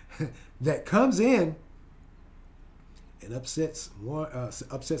 that comes in and upsets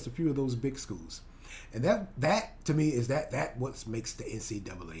a few of those big schools. And that to me is that what makes the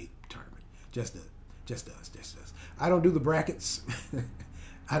NCAA tournament. Just does. I don't do the brackets.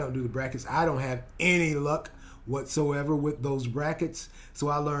 I don't have any luck whatsoever with those brackets. So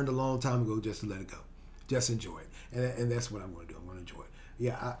I learned a long time ago just to let it go. Just enjoy it. And that's what I'm going to do. I'm going to enjoy it.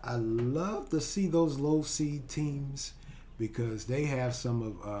 Yeah, I love to see those low seed teams, because they have some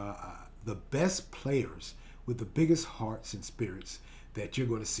of the best players with the biggest hearts and spirits that you're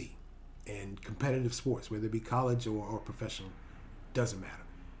going to see in competitive sports, whether it be college or professional. Doesn't matter.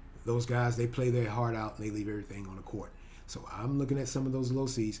 Those guys, they play their heart out and they leave everything on the court. So I'm looking at some of those low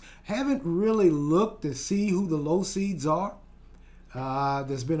seeds. Haven't really looked to see who the low seeds are.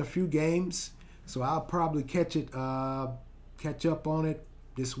 There's been a few games, so I'll probably catch up on it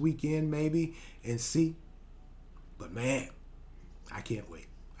this weekend maybe and see. But man, I can't wait.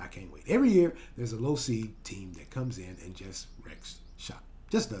 Every year there's a low seed team that comes in and just wrecks shop.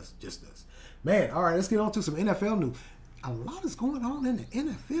 Just does. Man, all right, let's get on to some NFL news. A lot is going on in the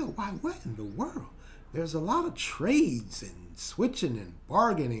NFL. Why, what in the world? There's a lot of trades and switching and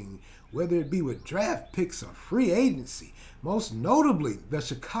bargaining, whether it be with draft picks or free agency. Most notably, the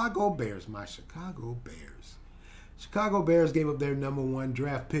Chicago Bears, my Chicago Bears. Chicago Bears gave up their number one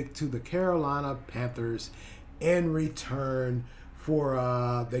draft pick to the Carolina Panthers in return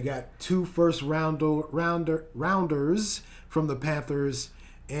for, they got 2 first rounders from the Panthers.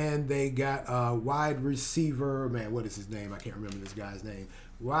 And they got wide receiver, man, what is his name? I can't remember this guy's name.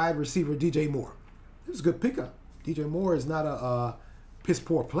 Wide receiver DJ Moore. It was a good pickup. DJ Moore is not a piss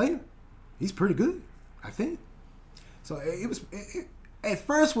poor player. He's pretty good, I think. So at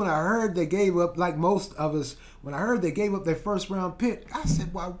first when I heard they gave up, like most of us, when I heard they gave up their first round pick, I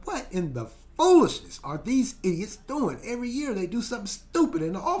said, well, what in the foolishness are these idiots doing? Every year they do something stupid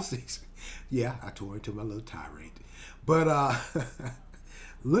in the offseason. Yeah, I tore into my little tirade. But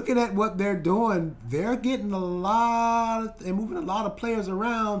looking at what they're doing, they're getting they're moving a lot of players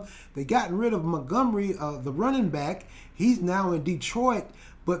around. They gotten rid of Montgomery, the running back. He's now in Detroit,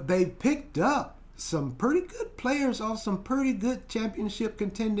 but they picked up some pretty good players off some pretty good championship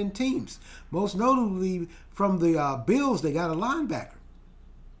contending teams. Most notably from the Bills, they got a linebacker.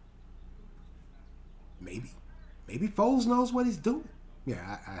 Maybe Foles knows what he's doing.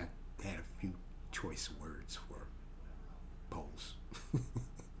 Yeah, I had a few choice words for Foles.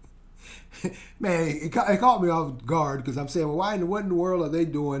 Man, it caught me off guard because I'm saying, well, what in the world are they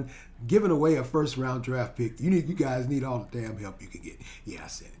doing giving away a first-round draft pick? You guys need all the damn help you can get. Yeah, I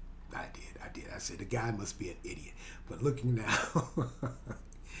said it. I did. I said the guy must be an idiot. But looking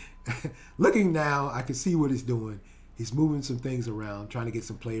now, I can see what he's doing. He's moving some things around, trying to get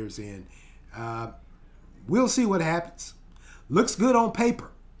some players in. We'll see what happens. Looks good on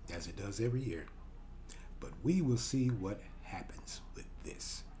paper, as it does every year. But we will see what happens with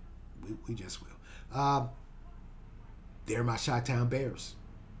this. We just will. They're my Chi-Town Bears.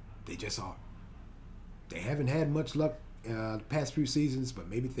 They just are. They haven't had much luck the past few seasons, but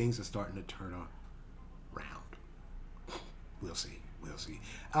maybe things are starting to turn around. We'll see.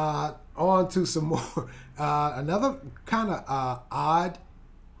 On to some more. Another kind of odd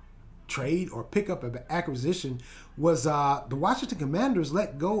trade or pickup of acquisition was the Washington Commanders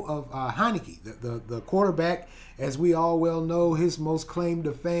let go of Heinicke, the quarterback. As we all well know, his most claim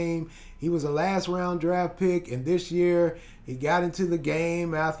to fame. He was a last round draft pick, and this year he got into the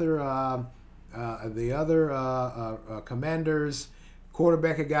game after the other Commanders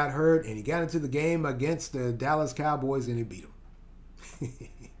quarterback had got hurt, and he got into the game against the Dallas Cowboys and he beat them.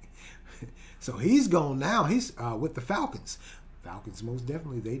 So he's gone now. He's with the Falcons. Falcons, most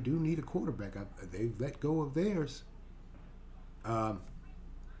definitely, they do need a quarterback. They've let go of theirs. So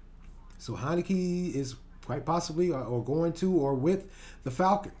Heinicke is quite possibly or going to or with the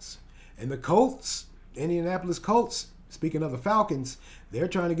Falcons. And the Colts, Indianapolis Colts, speaking of the Falcons, they're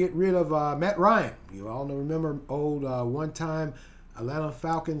trying to get rid of Matt Ryan. You all remember old one-time Atlanta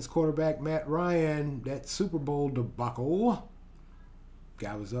Falcons quarterback Matt Ryan, that Super Bowl debacle.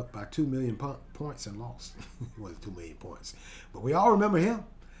 Guy was up by 2 million points and lost. It wasn't 2 million points. But we all remember him.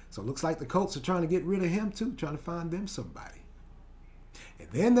 So it looks like the Colts are trying to get rid of him too, trying to find them somebody. And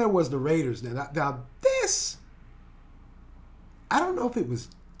then there was the Raiders. Now this, I don't know if it was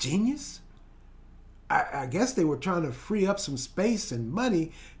genius. I guess they were trying to free up some space and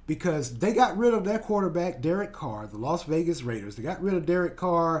money because they got rid of their quarterback, Derek Carr, the Las Vegas Raiders. They got rid of Derek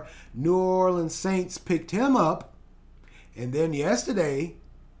Carr. New Orleans Saints picked him up. And then yesterday,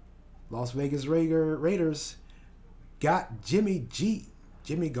 Las Vegas Raiders got Jimmy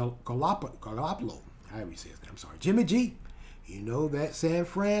Garoppolo. However you say his name. I'm sorry. Jimmy G. You know, that San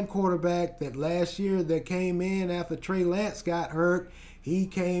Fran quarterback that last year that came in after Trey Lance got hurt. He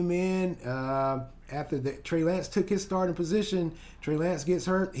came in after Trey Lance took his starting position. Trey Lance gets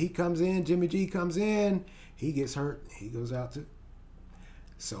hurt. He comes in. Jimmy G comes in. He gets hurt. He goes out too.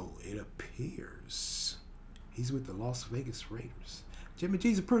 So it appears he's with the Las Vegas Raiders. Jimmy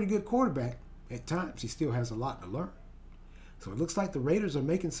G's a pretty good quarterback. At times, he still has a lot to learn. So it looks like the Raiders are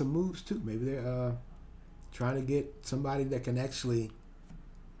making some moves too. Maybe they're trying to get somebody that can actually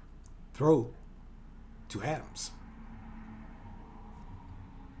throw to Adams.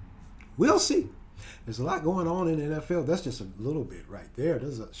 We'll see. There's a lot going on in the NFL. That's just a little bit right there.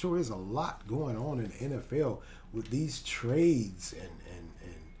 Sure is a lot going on in the NFL with these trades and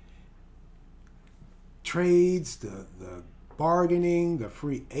trades, the bargaining, the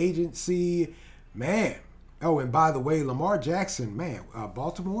free agency, man. Oh, and by the way, Lamar Jackson, man,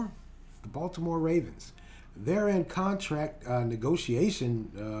 Baltimore, the Baltimore Ravens, they're in contract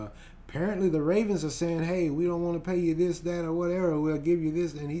negotiation. Apparently, the Ravens are saying, "Hey, we don't want to pay you this, that, or whatever. We'll give you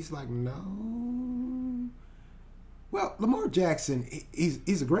this," and he's like, "No." Well, Lamar Jackson,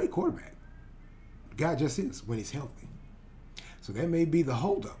 he's a great quarterback. The guy just is when he's healthy. So that may be the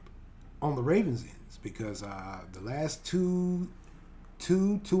holdup on the Ravens' ends because the last two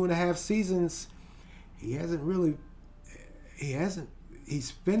and a half seasons, he's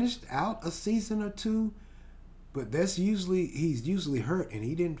finished out a season or two, but he's usually hurt, and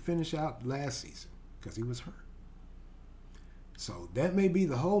he didn't finish out last season because he was hurt. So that may be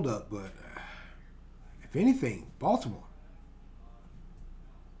the holdup, but if anything, Baltimore,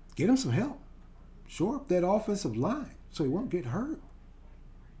 get him some help. Shore up that offensive line so he won't get hurt.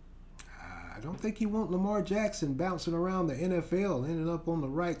 I don't think you want Lamar Jackson bouncing around the NFL, ending up on the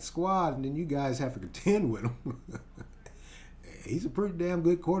right squad, and then you guys have to contend with him. He's a pretty damn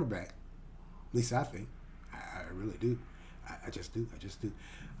good quarterback. At least I think. I really do. I just do.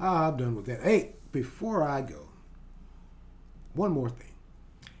 I'm done with that. Hey, before I go, one more thing.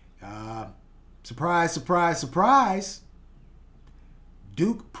 Surprise, surprise, surprise.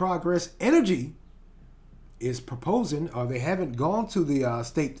 Duke Progress Energy is proposing, or they haven't gone to the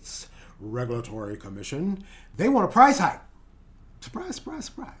state's Regulatory Commission, they want a price hike. Surprise, surprise,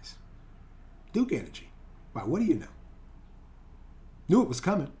 surprise. Duke Energy. Why, what do you know? Knew it was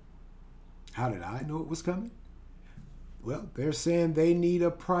coming. How did I know it was coming? Well, they're saying they need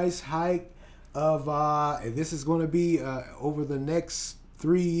a price hike of, this is going to be over the next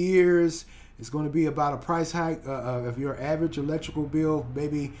 3 years. It's going to be about a price hike of your average electrical bill,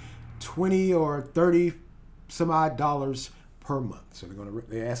 maybe 20 or 30 some odd dollars per month. So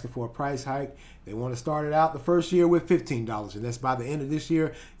they're asking for a price hike. They want to start it out the first year with $15, and that's by the end of this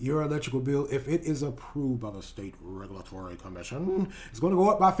year. Your electrical bill, if it is approved by the State Regulatory Commission, is going to go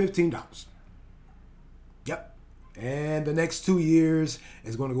up by $15. Yep. And the next 2 years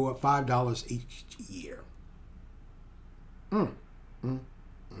is going to go up $5 each year.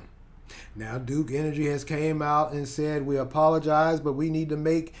 Now, Duke Energy has came out and said, we apologize, but we need to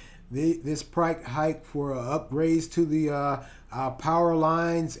make this price hike for upgrades to the power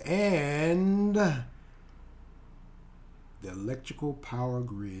lines and the electrical power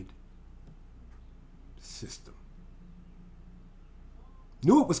grid system.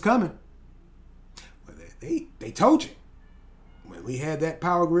 Knew it was coming. Well, they told you. When we had that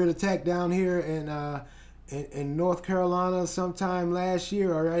power grid attack down here in North Carolina sometime last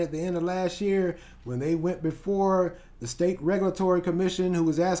year, or right at the end of last year, when they went before the State Regulatory Commission, who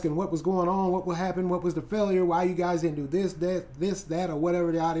was asking what was going on, what will happen, what was the failure, why you guys didn't do that, or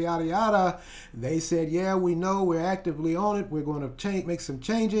whatever, yada, yada, yada. They said, yeah, we know, we're actively on it, we're going to make some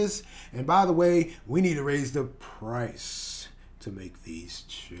changes, and by the way, we need to raise the price to make these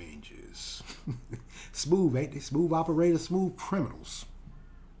changes. Smooth, ain't they? Smooth operators, smooth criminals.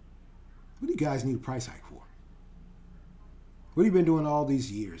 What do you guys need a price hike for? What have you been doing all these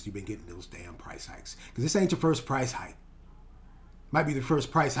years? You've been getting those damn price hikes. Because this ain't your first price hike. Might be the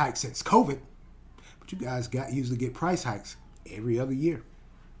first price hike since COVID. But you guys usually get price hikes every other year.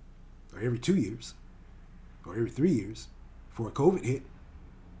 Or every 2 years. Or every 3 years. Before COVID hit.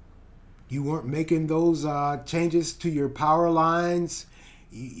 You weren't making those changes to your power lines.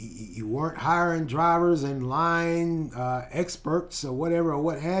 You weren't hiring drivers and line experts or whatever or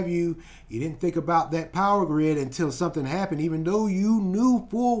what have you. You didn't think about that power grid until something happened, even though you knew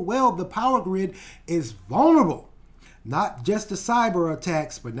full well the power grid is vulnerable. Not just to cyber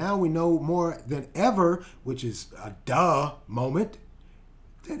attacks, but now we know more than ever, which is a duh moment,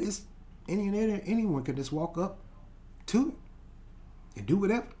 that is anyone can just walk up to it and do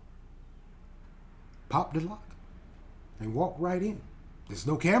whatever. Pop the lock and walk right in. There's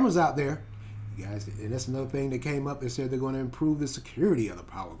no cameras out there, you guys, and that's another thing that came up. They said they're going to improve the security of the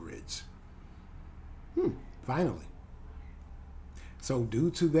power grids. Finally. So due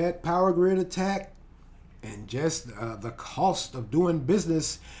to that power grid attack and just the cost of doing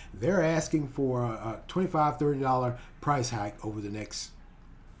business, they're asking for a $25, $30 price hike over the next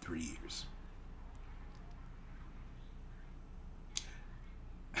 3 years.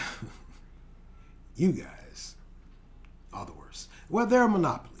 You guys are the worst. Well, they're a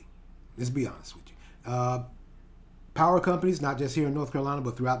monopoly. Let's be honest with you. Power companies, not just here in North Carolina,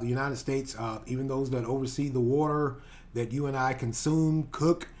 but throughout the United States, even those that oversee the water that you and I consume,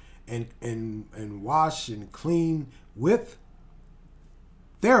 cook, and wash and clean with,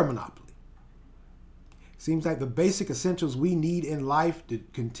 they're a monopoly. Seems like the basic essentials we need in life to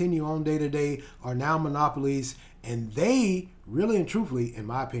continue on day to day are now monopolies, and they really and truthfully, in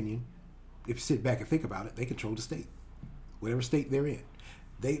my opinion, if you sit back and think about it, they control the state. Whatever state they're in.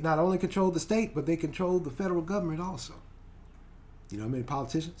 They not only control the state, but they control the federal government also. You know how many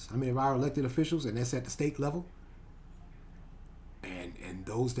politicians, how many of our elected officials, and that's at the state level, and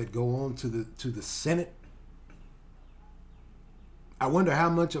those that go on to the Senate. I wonder how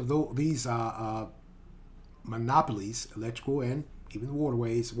much of these monopolies, electrical and even the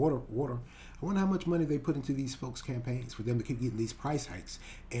waterways, water. I wonder how much money they put into these folks' campaigns for them to keep getting these price hikes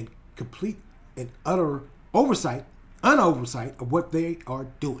and complete and utter unoversight of what they are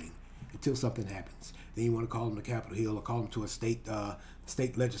doing until something happens. Then you want to call them to Capitol Hill or call them to a state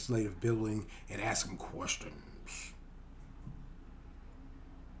legislative building and ask them questions.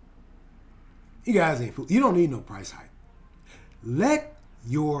 You guys ain't fool. You don't need no price hike. Let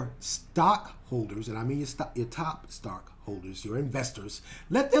your stockholders, and I mean your top stockholders, your investors,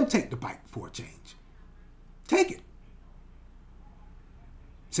 let them take the bite for a change. Take it.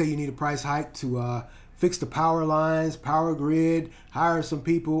 Say you need a price hike to fix the power lines, power grid, hire some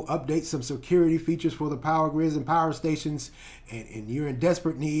people, update some security features for the power grids and power stations, and you're in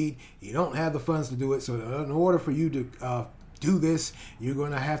desperate need. You don't have the funds to do it, so in order for you to do this, you're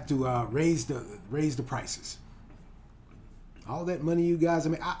going to have to raise the prices. All that money you guys,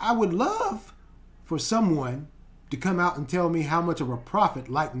 I would love for someone to come out and tell me how much of a profit,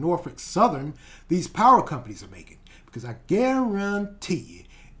 like Norfolk Southern, these power companies are making. Because I guarantee you,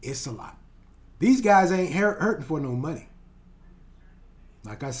 it's a lot. These guys ain't hurting for no money.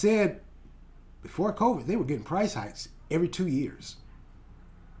 Like I said, before COVID, they were getting price hikes every 2 years.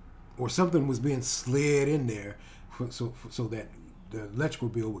 Or something was being slid in there so that the electrical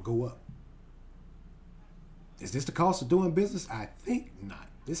bill would go up. Is this the cost of doing business? I think not.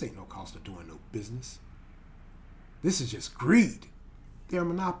 This ain't no cost of doing no business. This is just greed. They're a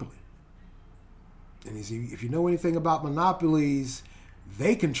monopoly. And if you know anything about monopolies,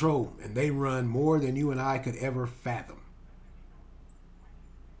 they control and they run more than you and I could ever fathom.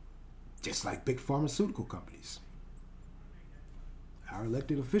 Just like big pharmaceutical companies. Our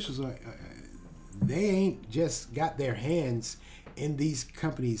elected officials, they ain't just got their hands in these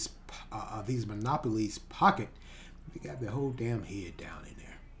companies, these monopolies' pocket. They got their whole damn head down in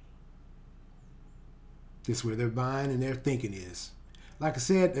there. This is where their mind and their thinking is. Like I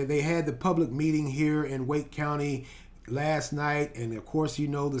said, they had the public meeting here in Wake County last night, and of course, you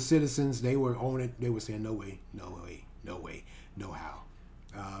know, the citizens, they were on it. They were saying, no way, no way, no way, no how.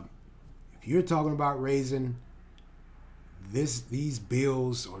 If you're talking about raising these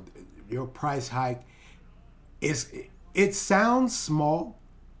bills or your price hike, it sounds small,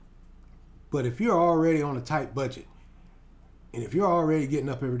 but if you're already on a tight budget, and if you're already getting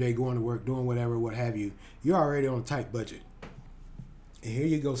up every day, going to work, doing whatever, what have you, you're already on a tight budget. And here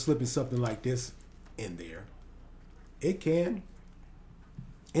you go slipping something like this in there. It can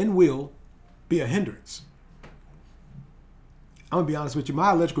and will be a hindrance. I'm gonna be honest with you,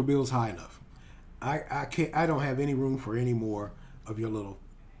 my electrical bill is high enough. I don't have any room for any more of your little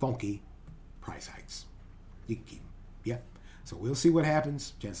funky price hikes. You can keep them. Yeah. So we'll see what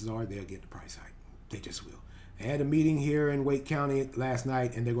happens. Chances are they'll get the price hike. They just will. They had a meeting here in Wake County last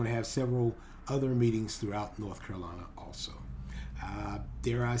night, and they're going to have several other meetings throughout North Carolina also.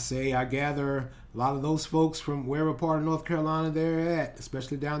 Dare I say, I gather a lot of those folks from wherever part of North Carolina they're at,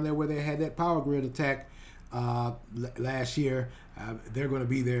 especially down there where they had that power grid attack last year, they're going to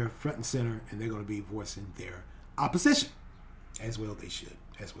be there front and center, and they're going to be voicing their opposition. As well they should.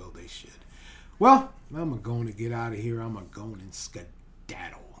 As well they should. Well, I'm going to get out of here. I'm going to go and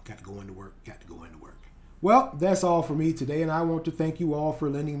skedaddle. Got to go into work. Well, that's all for me today, and I want to thank you all for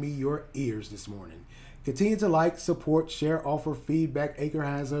lending me your ears this morning. Continue to like, support, share, offer feedback. Anchor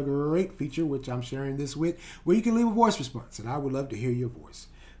has a great feature, which I'm sharing this with, where you can leave a voice response, and I would love to hear your voice.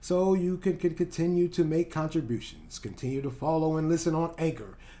 So you can continue to make contributions. Continue to follow and listen on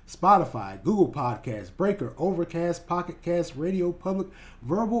Anchor, Spotify, Google Podcasts, Breaker, Overcast, Pocket Cast, Radio Public,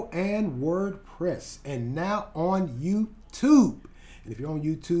 Verbal, and WordPress. And now on YouTube. And if you're on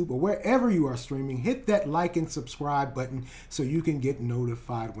YouTube or wherever you are streaming, hit that like and subscribe button so you can get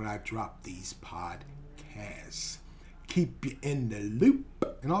notified when I drop these podcasts. Keep you in the loop.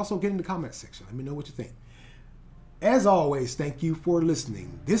 And also get in the comment section. Let me know what you think. As always, thank you for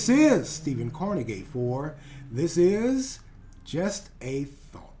listening. This is Stephen Carnegie for This Is Just a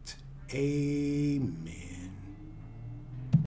Thought. Amen.